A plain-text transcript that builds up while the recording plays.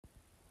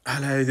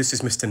Hello, this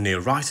is Mr. Neil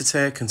Wright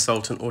here,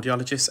 consultant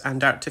audiologist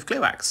and director of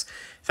ClearWax.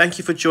 Thank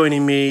you for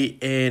joining me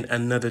in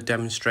another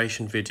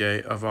demonstration video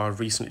of our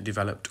recently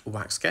developed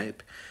WAXscope.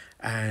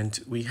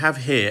 And we have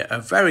here a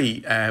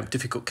very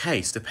difficult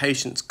case. The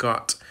patient's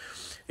got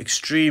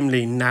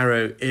extremely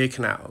narrow ear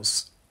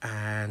canals,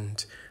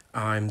 and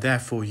I'm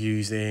therefore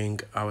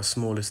using our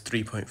smallest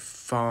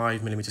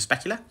 3.5mm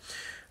specular.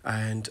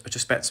 And I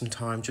just spent some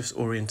time just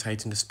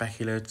orientating the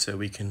specular so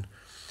we can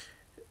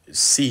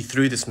see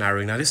through this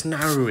narrowing. Now, this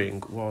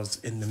narrowing was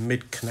in the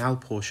mid-canal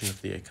portion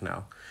of the ear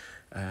canal.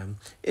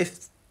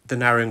 If the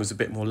narrowing was a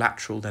bit more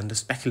lateral, then the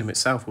speculum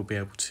itself will be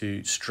able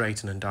to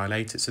straighten and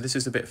dilate it. So this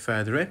is a bit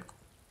further in.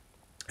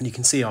 And you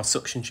can see our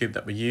suction tube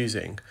that we're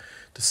using,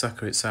 the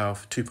sucker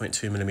itself,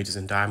 2.2mm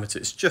in diameter,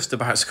 it's just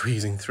about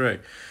squeezing through.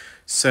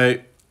 So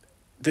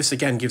this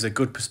again gives a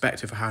good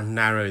perspective of how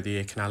narrow the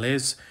ear canal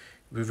is.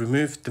 We've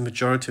removed the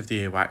majority of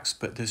the earwax,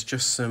 but there's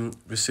just some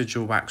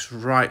residual wax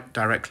right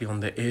directly on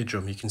the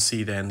eardrum. You can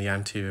see there in the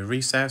anterior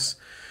recess.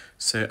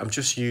 So I'm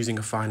just using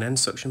a fine end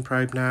suction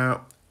probe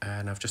now,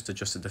 and I've just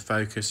adjusted the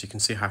focus. You can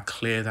see how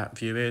clear that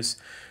view is,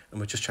 and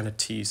we're just trying to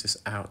tease this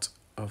out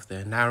of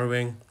the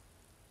narrowing.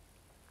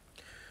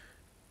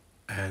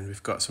 And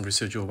we've got some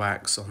residual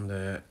wax on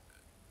the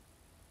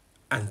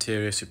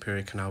anterior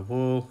superior canal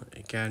wall,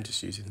 again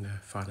just using the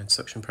fine end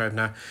suction probe.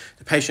 Now,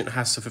 the patient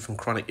has suffered from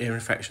chronic ear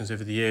infections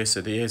over the years, so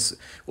the ear's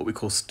what we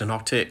call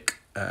stenotic,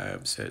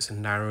 so it's a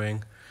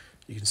narrowing.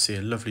 You can see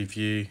a lovely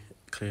view,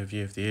 clear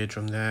view of the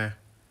eardrum there.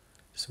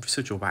 Some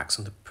residual wax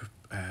on the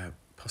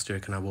posterior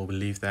canal wall, we'll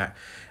leave that.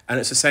 And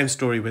it's the same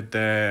story with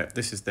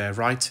this is their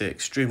right ear,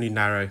 extremely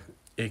narrow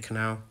ear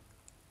canal.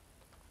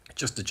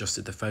 Just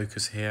adjusted the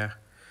focus here,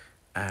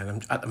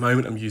 and at the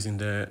moment I'm using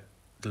the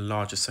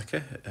larger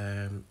sucker,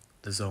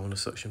 the Zollner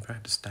suction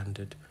probe, the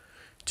standard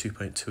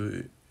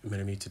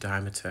 2.2mm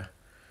diameter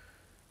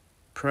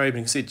probe.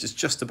 You can see it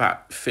just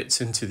about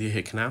fits into the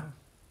ear canal.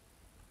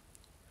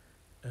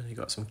 And you've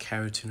got some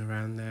keratin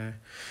around there.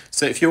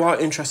 So if you are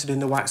interested in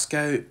the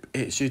WAXscope,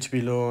 it's due to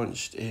be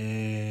launched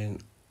in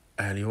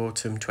early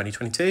autumn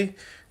 2022.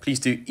 Please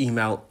do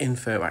email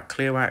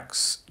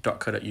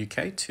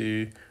info@clearwax.co.uk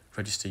to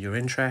register your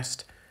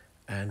interest,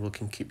 and we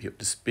can keep you up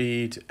to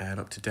speed and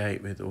up to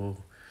date with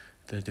all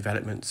the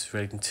developments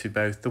relating to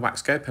both the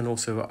WAXscope and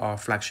also our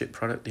flagship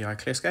product, the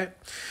iClearScope.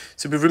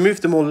 So we've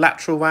removed the more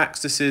lateral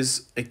wax. This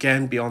is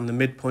again beyond the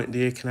midpoint of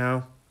the ear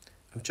canal.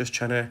 I'm just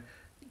trying to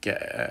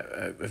get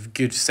a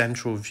good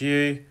central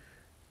view,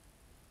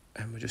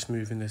 and we're just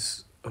moving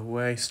this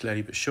away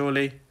slowly but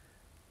surely.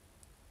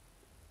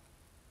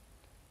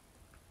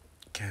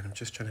 Again, I'm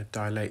just trying to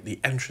dilate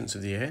the entrance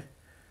of the ear.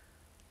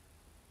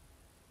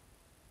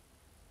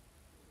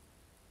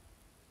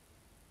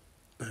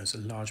 There's a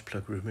large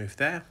plug removed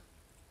there.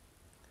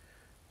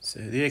 So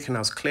the ear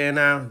canal's clear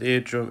now, the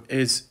eardrum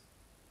is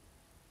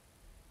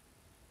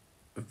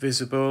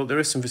visible. There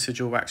is some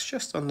residual wax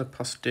just on the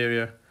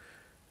posterior,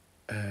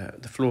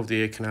 the floor of the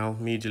ear canal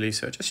medially,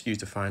 so I just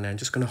used a fine end,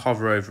 just going to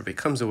hover over. If it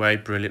comes away,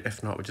 brilliant.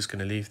 If not, we're just going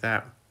to leave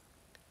that.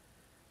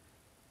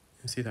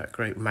 You can see that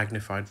great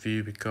magnified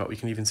view we've got. We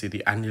can even see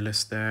the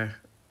annulus there.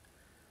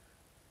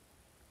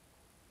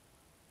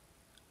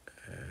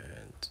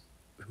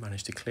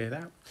 Managed to clear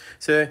that.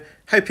 So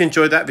hope you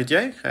enjoyed that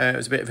video. It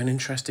was a bit of an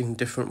interesting,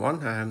 different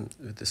one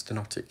with the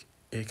stenotic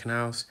ear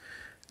canals.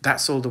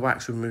 That's all the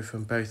wax removed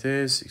from both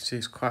ears. You can see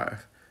it's quite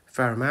a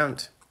fair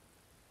amount.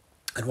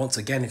 And once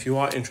again, if you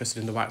are interested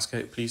in the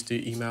WAXscope, please do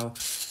email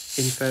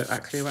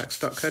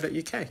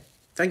info@clearwax.co.uk.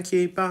 Thank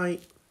you, bye.